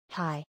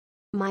Hi.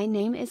 My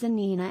name is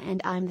Anina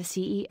and I'm the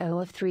CEO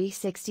of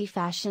 360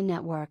 Fashion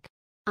Network.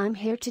 I'm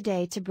here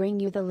today to bring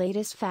you the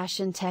latest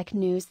fashion tech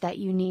news that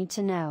you need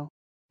to know.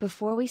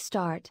 Before we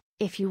start,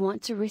 if you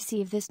want to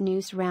receive this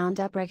news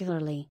roundup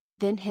regularly,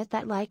 then hit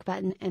that like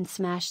button and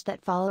smash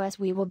that follow, as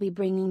we will be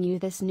bringing you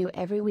this new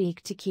every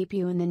week to keep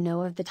you in the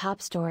know of the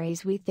top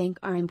stories we think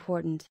are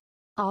important.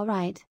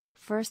 Alright,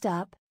 first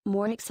up,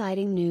 more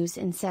exciting news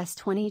in CES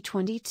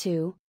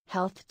 2022,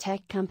 health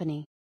tech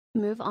company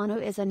Movano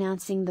is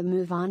announcing the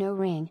Movano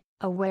Ring,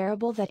 a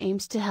wearable that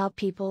aims to help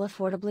people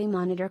affordably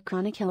monitor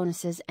chronic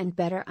illnesses and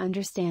better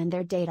understand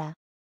their data.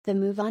 The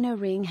Movano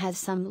Ring has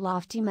some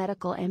lofty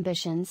medical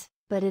ambitions,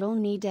 but it'll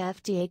need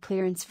FDA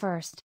clearance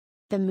first.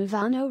 The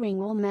Movano Ring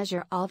will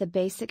measure all the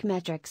basic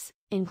metrics,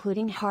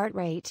 including heart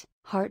rate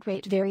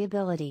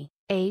variability,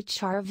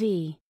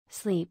 HRV,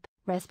 sleep,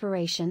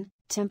 respiration,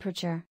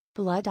 temperature,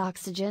 blood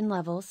oxygen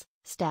levels,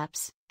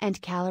 steps, and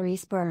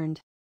calories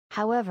burned.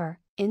 However,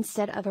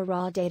 instead of a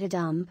raw data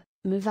dump,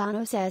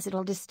 Movano says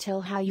it'll distill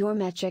how your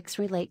metrics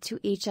relate to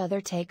each other,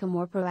 take a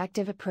more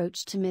proactive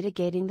approach to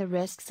mitigating the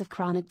risks of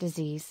chronic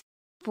disease.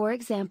 For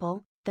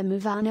example, the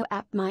Movano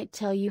app might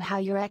tell you how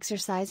your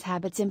exercise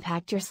habits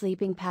impact your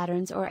sleeping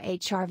patterns or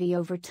HRV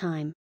over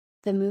time.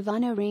 The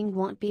Movano Ring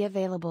won't be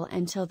available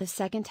until the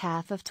second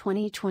half of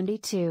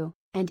 2022,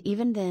 and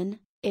even then,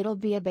 it'll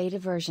be a beta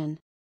version.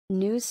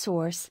 News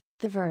source,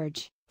 The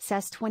Verge,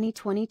 CES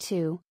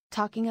 2022,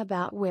 talking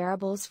about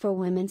wearables for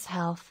women's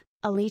health,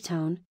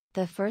 Elitone,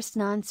 the first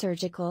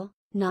non-surgical,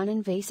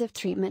 non-invasive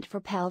treatment for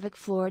pelvic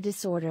floor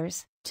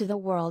disorders, to the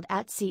world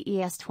at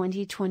CES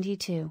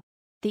 2022.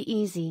 The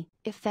easy,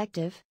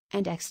 effective,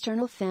 and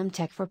external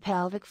femtech for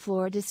pelvic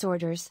floor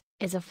disorders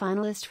is a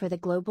finalist for the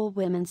Global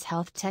Women's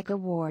Health Tech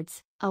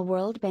Awards, a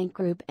World Bank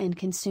Group and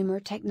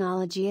Consumer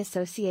Technology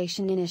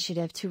Association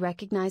initiative to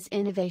recognize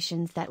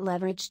innovations that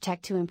leverage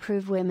tech to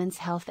improve women's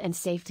health and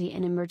safety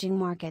in emerging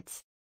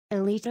markets.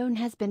 Elitone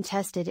has been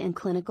tested in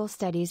clinical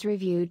studies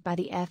reviewed by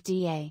the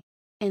FDA.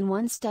 In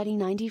one study,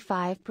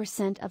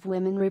 95% of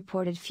women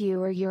reported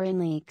fewer urine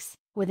leaks,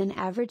 with an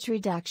average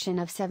reduction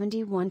of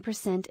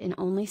 71% in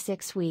only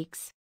 6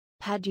 weeks.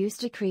 Pad use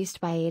decreased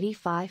by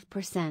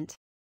 85%.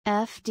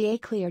 FDA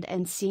cleared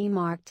and CE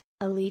marked,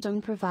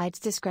 Elitone provides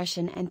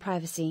discretion and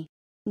privacy.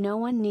 No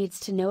one needs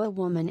to know a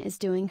woman is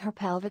doing her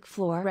pelvic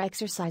floor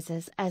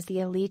exercises, as the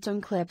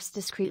Elitone clips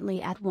discreetly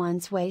at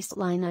one's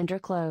waistline under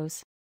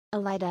clothes.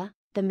 Elita,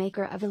 the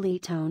maker of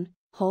Elitone,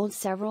 holds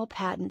several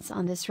patents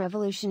on this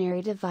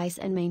revolutionary device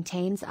and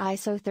maintains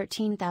ISO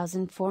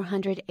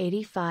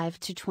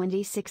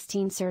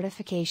 13485-2016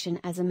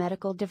 certification as a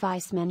medical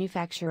device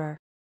manufacturer.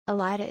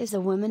 Elita is a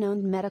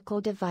women-owned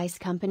medical device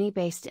company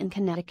based in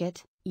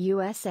Connecticut,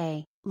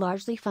 USA,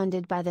 largely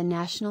funded by the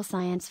National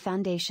Science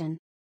Foundation.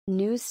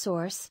 News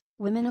source,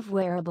 Women of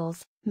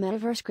Wearables,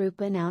 Metaverse Group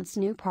announced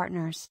new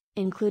partners,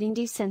 including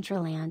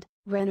Decentraland,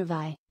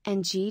 Renovai,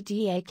 and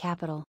GDA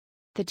Capital.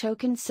 The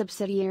token's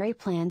subsidiary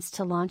plans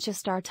to launch a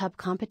startup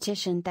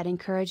competition that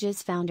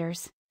encourages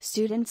founders,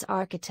 students,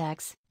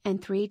 architects,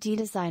 and 3D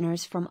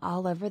designers from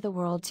all over the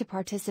world to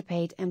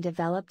participate and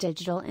develop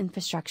digital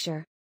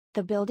infrastructure.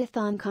 The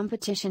buildathon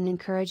competition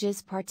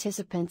encourages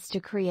participants to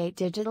create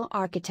digital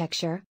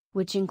architecture,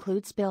 which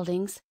includes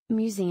buildings,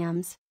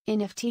 museums,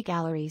 NFT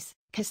galleries,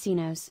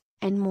 casinos,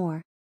 and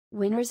more.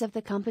 Winners of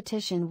the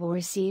competition will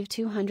receive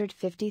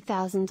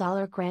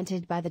 $250,000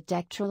 granted by the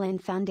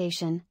Decentraland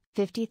Foundation,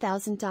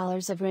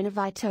 $50,000 of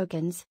Renovai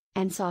tokens,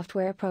 and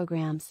software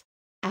programs.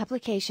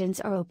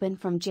 Applications are open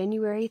from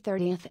January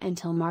 30th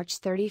until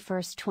March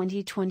 31st,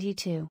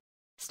 2022.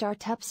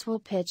 Startups will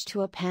pitch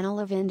to a panel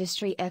of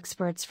industry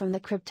experts from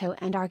the crypto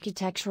and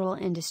architectural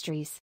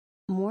industries.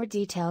 More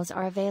details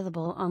are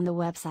available on the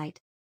website.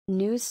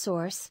 News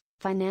source,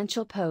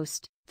 Financial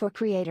Post, for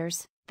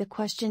creators, the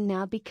question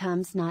now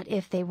becomes not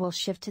if they will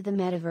shift to the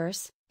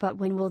metaverse, but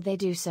when will they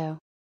do so.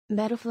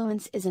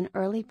 Metafluence is an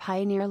early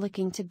pioneer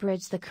looking to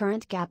bridge the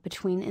current gap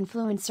between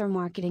influencer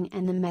marketing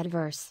and the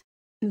metaverse.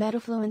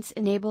 Metafluence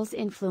enables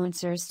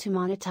influencers to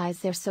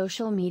monetize their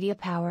social media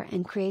power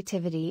and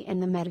creativity in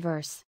the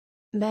metaverse.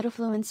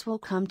 Metafluence will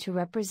come to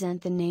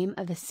represent the name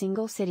of a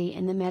single city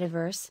in the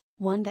metaverse,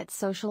 one that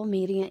social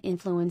media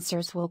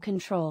influencers will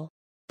control.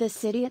 The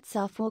city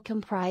itself will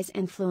comprise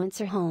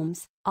influencer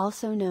homes,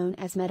 also known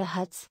as meta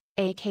huts,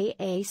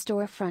 aka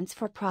storefronts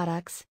for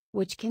products,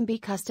 which can be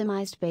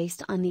customized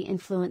based on the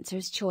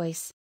influencer's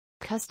choice.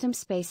 Custom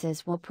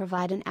spaces will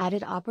provide an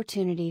added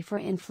opportunity for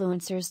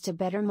influencers to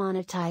better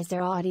monetize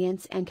their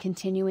audience and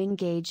continue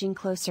engaging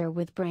closer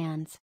with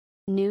brands.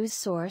 News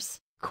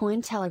source,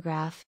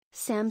 Cointelegraph,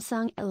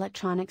 Samsung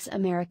Electronics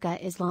America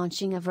is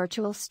launching a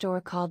virtual store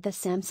called the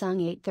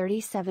Samsung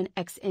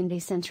 837X in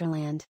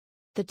Decentraland.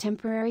 The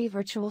temporary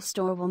virtual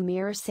store will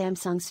mirror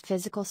Samsung's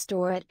physical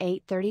store at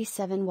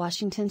 837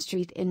 Washington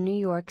Street in New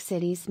York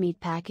City's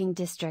Meatpacking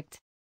District.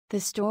 The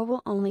store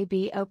will only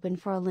be open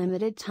for a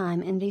limited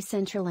time in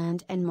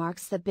Decentraland and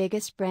marks the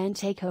biggest brand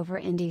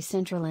takeover in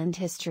Decentraland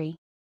history.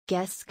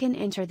 Guests can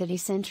enter the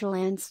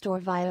Decentraland store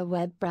via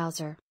web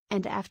browser,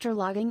 and after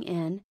logging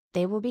in,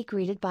 They will be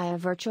greeted by a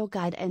virtual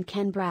guide and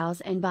can browse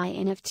and buy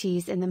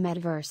NFTs in the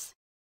Metaverse.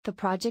 The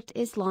project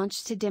is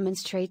launched to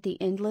demonstrate the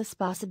endless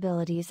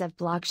possibilities of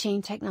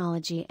blockchain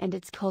technology and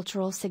its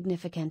cultural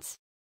significance.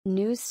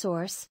 News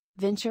source,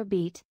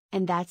 VentureBeat,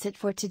 and that's it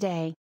for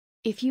today.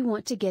 If you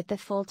want to get the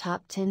full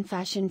top 10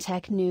 fashion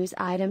tech news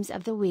items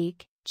of the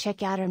week,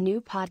 check out our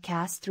new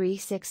podcast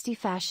 360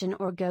 Fashion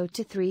or go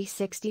to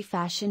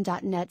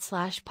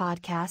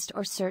 360fashion.net/podcast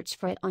or search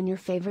for it on your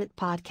favorite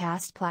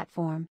podcast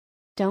platform.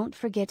 Don't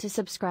forget to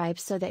subscribe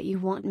so that you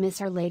won't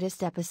miss our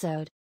latest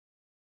episode.